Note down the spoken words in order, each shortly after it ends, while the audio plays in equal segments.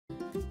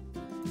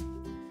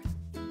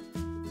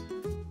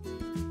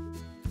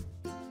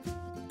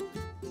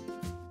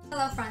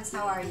Hello friends,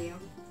 how are you?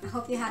 I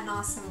hope you had an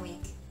awesome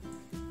week.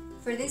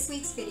 For this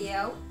week's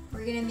video,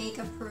 we're going to make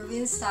a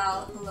Peruvian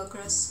style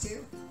locro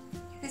stew.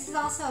 This is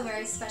also a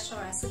very special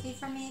recipe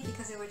for me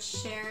because it was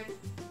shared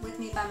with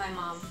me by my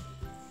mom.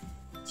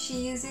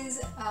 She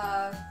uses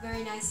a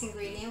very nice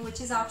ingredient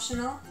which is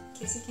optional in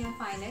case you can't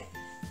find it.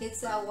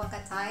 It's a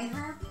huacatay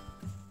herb,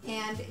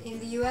 and in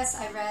the US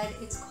I read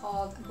it's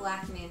called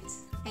black mint,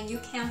 and you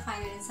can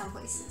find it in some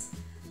places.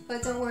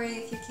 But don't worry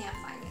if you can't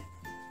find it.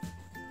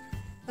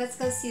 Let's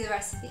go see the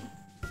recipe.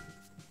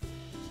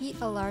 Heat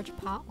a large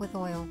pot with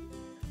oil.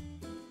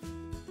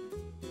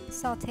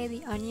 Sauté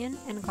the onion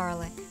and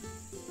garlic.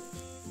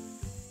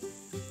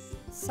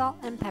 Salt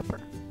and pepper.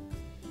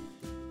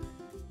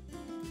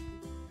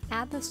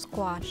 Add the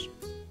squash.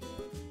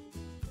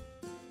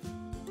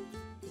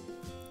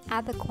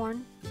 Add the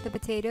corn, the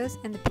potatoes,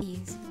 and the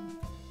peas.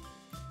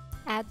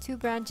 Add 2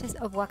 branches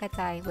of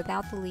huacatay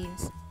without the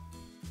leaves.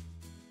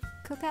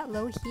 Cook at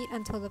low heat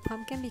until the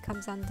pumpkin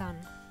becomes undone.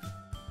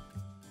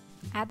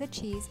 Add the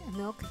cheese,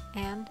 milk,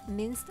 and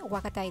minced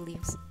huacatay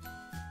leaves.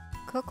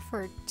 Cook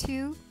for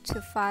 2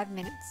 to 5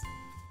 minutes.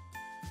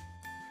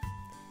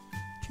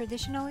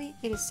 Traditionally,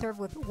 it is served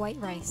with white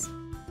rice.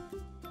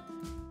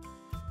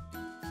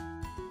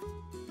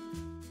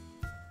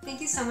 Thank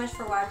you so much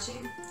for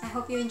watching. I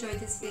hope you enjoyed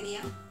this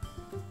video.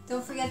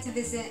 Don't forget to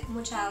visit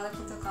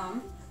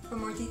muchaale.com for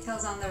more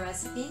details on the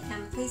recipe,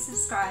 and please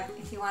subscribe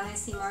if you want to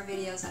see more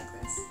videos like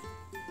this.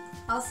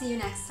 I'll see you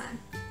next time.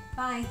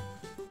 Bye!